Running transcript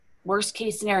Worst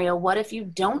case scenario, what if you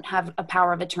don't have a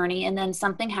power of attorney and then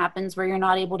something happens where you're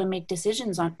not able to make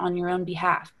decisions on your own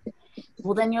behalf?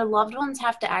 Well, then your loved ones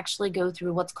have to actually go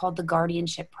through what's called the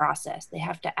guardianship process. They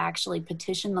have to actually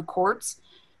petition the courts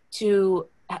to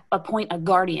appoint a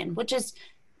guardian, which is,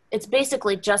 it's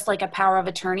basically just like a power of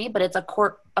attorney, but it's a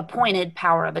court appointed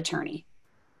power of attorney.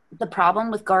 The problem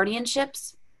with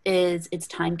guardianships is it's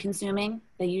time consuming.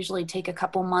 They usually take a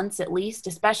couple months at least,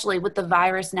 especially with the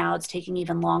virus now, it's taking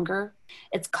even longer.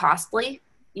 It's costly.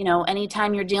 You know,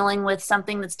 anytime you're dealing with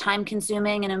something that's time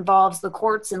consuming and involves the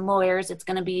courts and lawyers, it's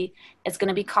going to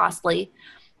be costly.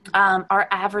 Our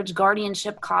average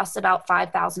guardianship costs about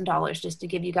 $5,000, just to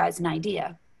give you guys an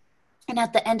idea. And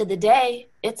at the end of the day,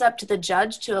 it's up to the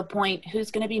judge to appoint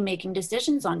who's going to be making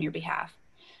decisions on your behalf.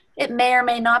 It may or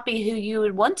may not be who you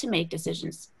would want to make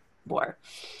decisions for.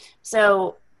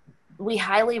 So we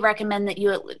highly recommend that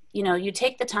you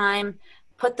take the time,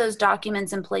 put those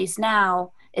documents in place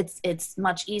now. It's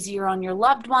much easier on your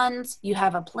loved ones. You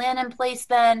have a plan in place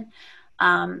then,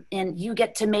 and you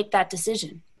get to make that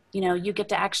decision. You get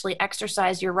to actually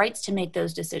exercise your rights to make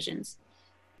those decisions.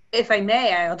 If I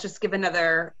may, I'll just give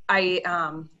another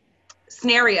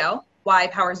scenario why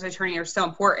powers of attorney are so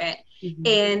important. Mm-hmm.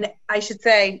 And I should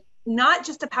say, not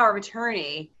just a power of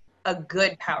attorney, a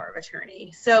good power of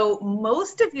attorney. So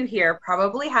most of you here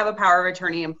probably have a power of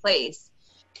attorney in place,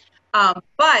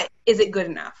 but is it good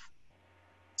enough?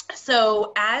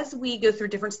 So as we go through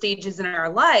different stages in our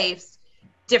lives,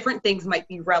 different things might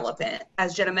be relevant.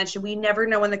 As Jenna mentioned, we never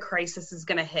know when the crisis is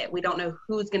going to hit. We don't know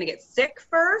who's going to get sick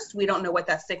first. We don't know what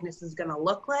that sickness is going to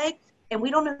look like. And we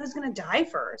don't know who's going to die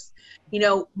first.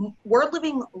 We're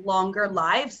living longer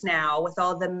lives now with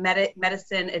all the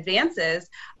medicine advances,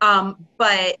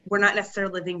 but we're not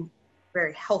necessarily living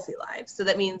very healthy lives. So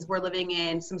that means we're living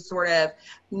in some sort of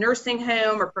nursing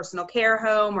home or personal care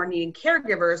home or needing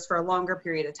caregivers for a longer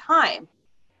period of time.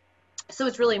 So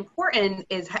it's really important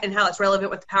and how it's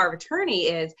relevant with the power of attorney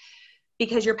is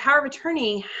because your power of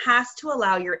attorney has to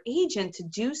allow your agent to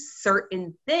do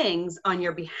certain things on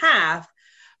your behalf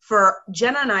for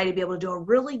Jenna and I to be able to do a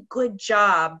really good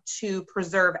job to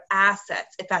preserve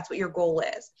assets, if that's what your goal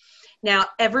is. Now,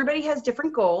 everybody has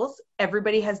different goals.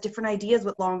 Everybody has different ideas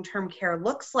what long-term care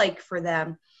looks like for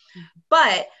them.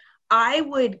 But I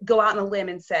would go out on a limb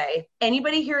and say,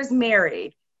 anybody here is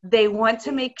married. They want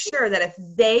to make sure that if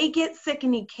they get sick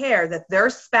and need care, that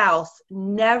their spouse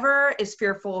never is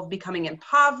fearful of becoming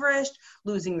impoverished,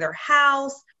 losing their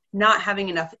house, not having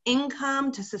enough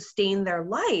income to sustain their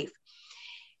life.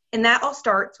 And that all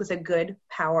starts with a good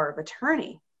power of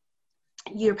attorney.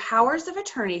 Your powers of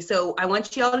attorney. So I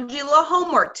want you all to do a little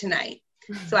homework tonight.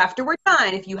 So after we're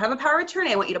done, if you have a power of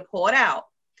attorney, I want you to pull it out.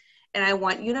 And I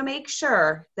want you to make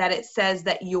sure that it says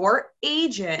that your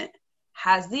agent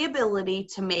has the ability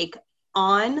to make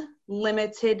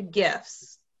unlimited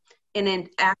gifts. And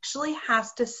it actually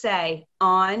has to say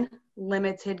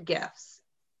unlimited gifts.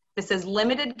 If it says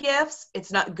limited gifts,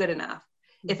 it's not good enough.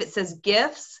 If it says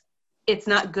gifts, it's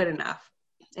not good enough.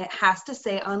 It has to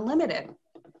say unlimited.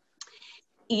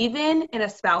 Even in a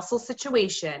spousal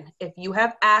situation, if you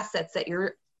have assets that you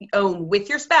own with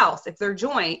your spouse, if they're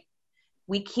joint,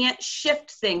 we can't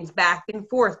shift things back and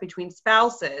forth between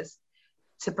spouses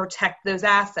to protect those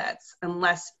assets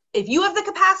unless, if you have the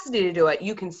capacity to do it,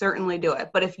 you can certainly do it.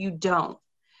 But if you don't,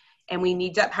 and we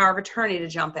need that power of attorney to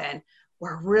jump in,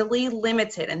 we're really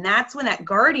limited. And that's when that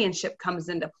guardianship comes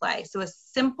into play. So a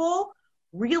simple,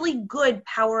 really good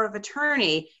power of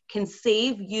attorney can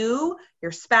save you,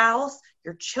 your spouse,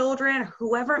 your children,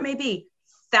 whoever it may be,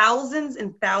 thousands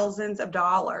and thousands of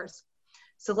dollars.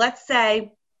 So let's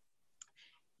say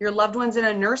your loved one's in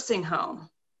a nursing home,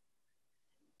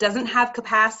 doesn't have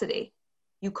capacity.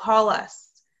 You call us.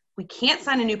 We can't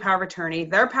sign a new power of attorney.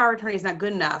 Their power of attorney is not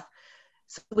good enough.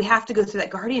 So we have to go through that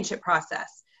guardianship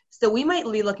process. So we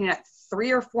might be looking at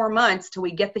 3 or 4 months till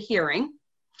we get the hearing.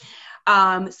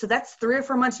 So that's 3 or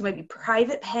 4 months you might be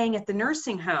private paying at the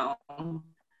nursing home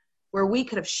where we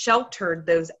could have sheltered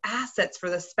those assets for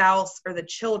the spouse or the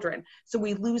children. So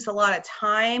we lose a lot of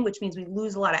time, which means we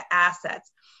lose a lot of assets.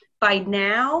 By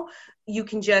now, you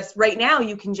can just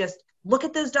look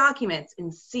at those documents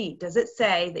and see, does it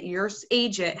say that your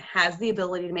agent has the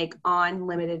ability to make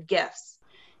unlimited gifts?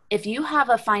 If you have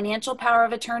a financial power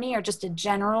of attorney or just a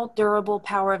general durable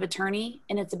power of attorney,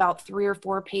 and it's about 3 or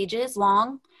 4 pages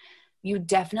long, you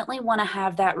definitely want to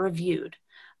have that reviewed.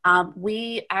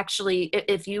 We actually,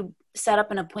 if you set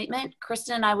up an appointment,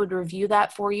 Kristen and I would review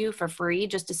that for you for free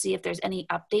just to see if there's any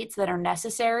updates that are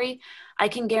necessary. I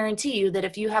can guarantee you that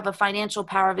if you have a financial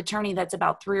power of attorney that's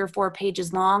about 3 or 4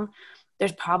 pages long,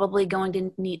 it's probably going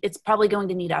to need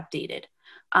updated.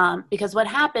 Because what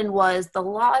happened was the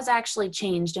laws actually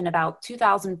changed in about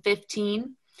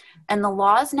 2015. And the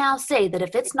laws now say that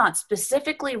if it's not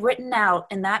specifically written out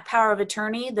in that power of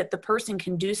attorney that the person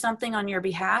can do something on your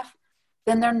behalf,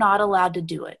 then they're not allowed to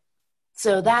do it.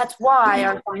 So that's why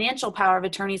our financial power of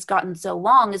attorney's gotten so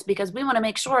long, is because we want to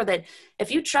make sure that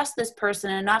if you trust this person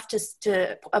enough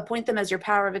to appoint them as your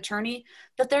power of attorney,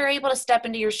 that they're able to step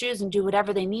into your shoes and do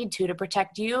whatever they need to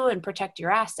protect you and protect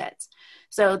your assets.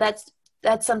 So that's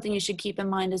something you should keep in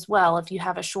mind as well. If you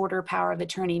have a shorter power of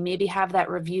attorney, maybe have that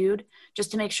reviewed just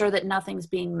to make sure that nothing's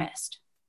being missed.